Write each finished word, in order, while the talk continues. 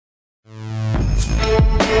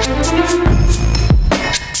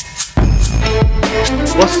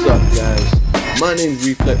My name's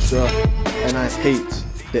Reflextra, and I hate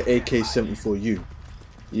the AK-74U.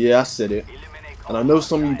 Yeah, I said it. And I know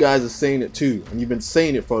some of you guys are saying it too, and you've been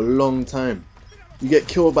saying it for a long time. You get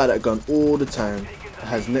killed by that gun all the time. It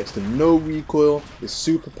has next to no recoil, it's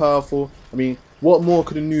super powerful. I mean, what more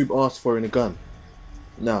could a noob ask for in a gun?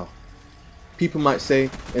 Now, people might say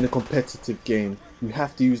in a competitive game, you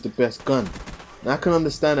have to use the best gun. Now I can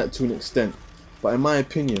understand that to an extent, but in my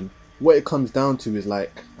opinion, what it comes down to is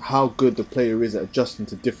like how good the player is at adjusting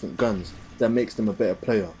to different guns that makes them a better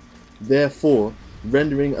player. Therefore,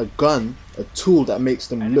 rendering a gun a tool that makes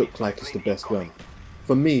them look like it's the best gun.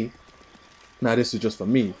 For me, now this is just for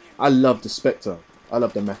me, I love the Spectre. I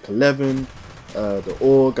love the Mach 11, the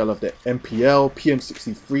AUG, I love the MPL,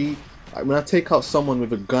 PM63. Like when I take out someone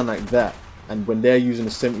with a gun like that, and when they're using the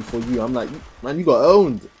 74U, I'm like, man, you got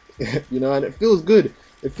owned. You know, and it feels good.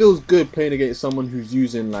 It feels good playing against someone who's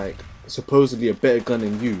using like supposedly a better gun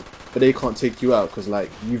than you, but they can't take you out because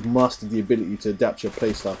like you've mastered the ability to adapt your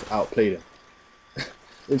playstyle to outplay them.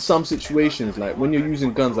 In some situations, like when you're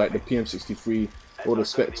using guns like the PM63 or the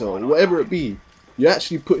Spectre or whatever it be, you're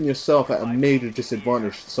actually putting yourself at a major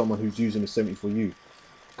disadvantage to someone who's using the 74U,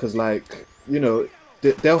 because like, you know,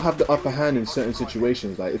 they'll have the upper hand in certain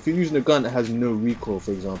situations. Like if you're using a gun that has no recoil,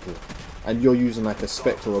 for example, and you're using like a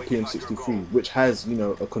Spectre or a PM63 which has, you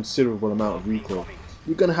know, a considerable amount of recoil,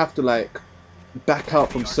 you're gonna have to like back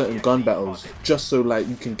out from certain gun battles just so like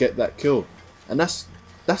you can get that kill. And that's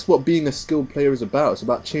what being a skilled player is about. It's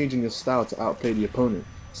about changing your style to outplay the opponent.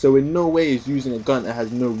 So in no way is using a gun that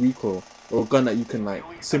has no recoil or a gun that you can like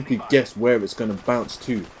simply guess where it's gonna bounce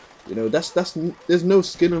to. You know, there's no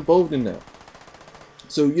skill involved in that.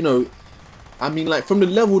 So, you know, I mean, like from the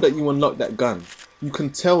level that you unlock that gun, you can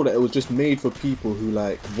tell that it was just made for people who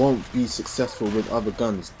like won't be successful with other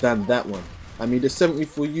guns than that one. I mean, the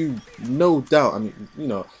 74U, no doubt. I mean, you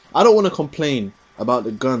know, I don't want to complain about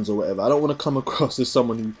the guns or whatever. I don't want to come across as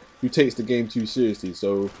someone who takes the game too seriously.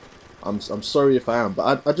 So I'm sorry if I am,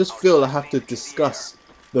 but I just feel I have to discuss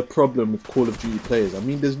the problem with Call of Duty players. I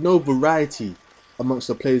mean, there's no variety amongst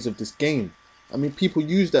the players of this game. I mean, people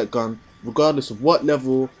use that gun regardless of what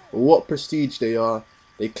level or what prestige they are.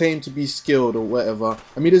 They claim to be skilled or whatever.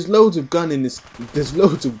 I mean, there's loads of guns in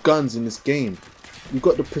this game. You've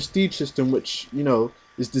got the prestige system, which, you know,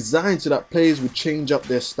 is designed so that players would change up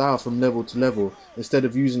their style from level to level instead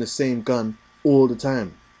of using the same gun all the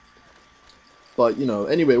time. But, you know,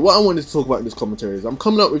 anyway, what I wanted to talk about in this commentary is I'm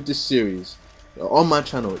coming up with this series on my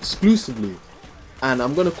channel exclusively, and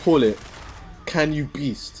I'm going to call it Can You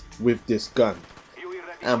Beast With This Gun?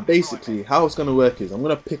 And basically, how it's going to work is I'm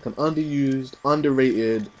going to pick an underused,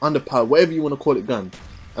 underrated, underpowered, whatever you want to call it gun,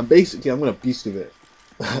 and basically I'm going to beast with it.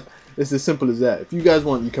 It's as simple as that. If you guys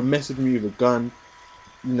want, you can message me with a gun,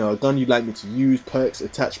 you know, a gun you'd like me to use, perks,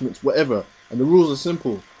 attachments, whatever. And the rules are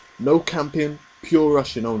simple. No camping, pure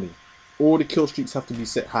rushing only. All the kill streaks have to be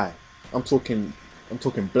set high. I'm talking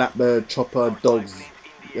Blackbird, Chopper, Dogs,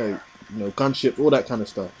 you know, gunship, all that kind of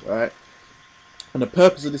stuff, alright? And the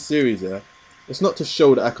purpose of this series, yeah, it's not to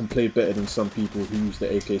show that I can play better than some people who use the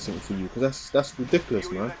AK-74U, because that's ridiculous,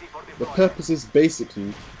 man. The purpose is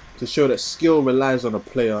basically to show that skill relies on a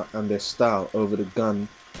player and their style over the gun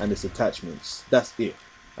and its attachments. That's it.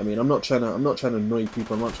 I mean, I'm not trying to annoy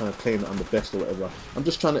people. I'm not trying to claim that I'm the best or whatever. I'm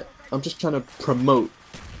just trying to promote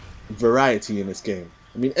variety in this game.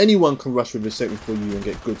 I mean, anyone can rush with a 74U and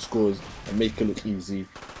get good scores and make it look easy.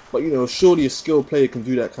 But, you know, surely a skilled player can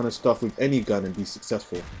do that kind of stuff with any gun and be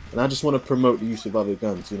successful. And I just want to promote the use of other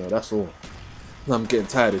guns, you know, that's all. I'm getting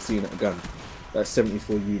tired of seeing that gun. That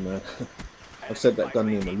 74U, man. I've said that gun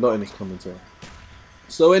name a lot in this commentary.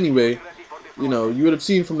 So anyway, you know, you would have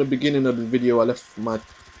seen from the beginning of the video I left my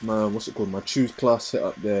what's it called, my choose class set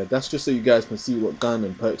up there. That's just so you guys can see what gun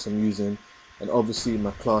and perks I'm using, and obviously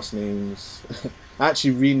my class names. I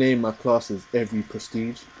actually renamed my classes every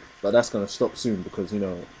prestige, but that's gonna stop soon because, you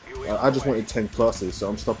know, I just wanted 10 classes, so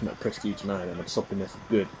I'm stopping at prestige 9 and I'm stopping there for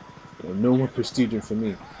good. You know, no more prestiging for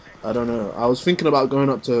me. I don't know. I was thinking about going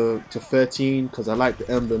up to 13 because I like the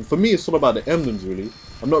emblem. For me, it's all about the emblems, really.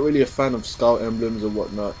 I'm not really a fan of scout emblems or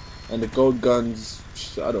whatnot. And the gold guns,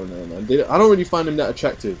 I don't know, man. I don't really find them that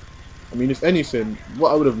attractive. I mean, if anything,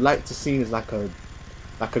 what I would have liked to see is like a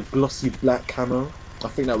glossy black camo. I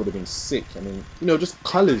think that would have been sick. I mean, you know, just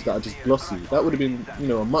colours that are just glossy. That would have been, you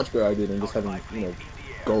know, a much better idea than just having, you know,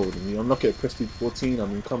 gold. And you unlock it at prestige 14. I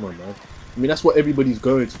mean, come on, man. I mean, that's what everybody's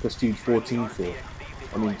going to prestige 14 for.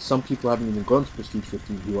 I mean, some people haven't even gone to prestige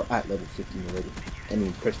 15 who are at level 15 already. I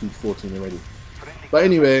mean, prestige 14 already. But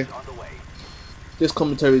anyway, this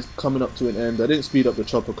commentary is coming up to an end. I didn't speed up the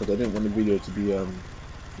chopper because I didn't want the video to be,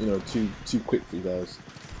 you know, too quick for you guys.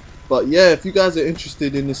 But yeah, if you guys are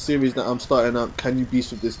interested in this series that I'm starting up, Can You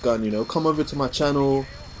Beast With This Gun, you know, come over to my channel,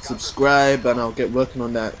 subscribe, and I'll get working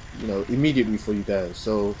on that, you know, immediately for you guys.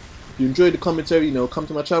 So if you enjoyed the commentary, you know, come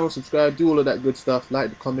to my channel, subscribe, do all of that good stuff,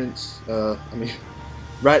 like the comments,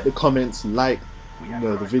 write the comments, like, you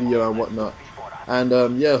know, the video and whatnot.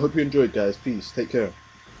 And yeah, hope you enjoyed, guys. Peace. Take care.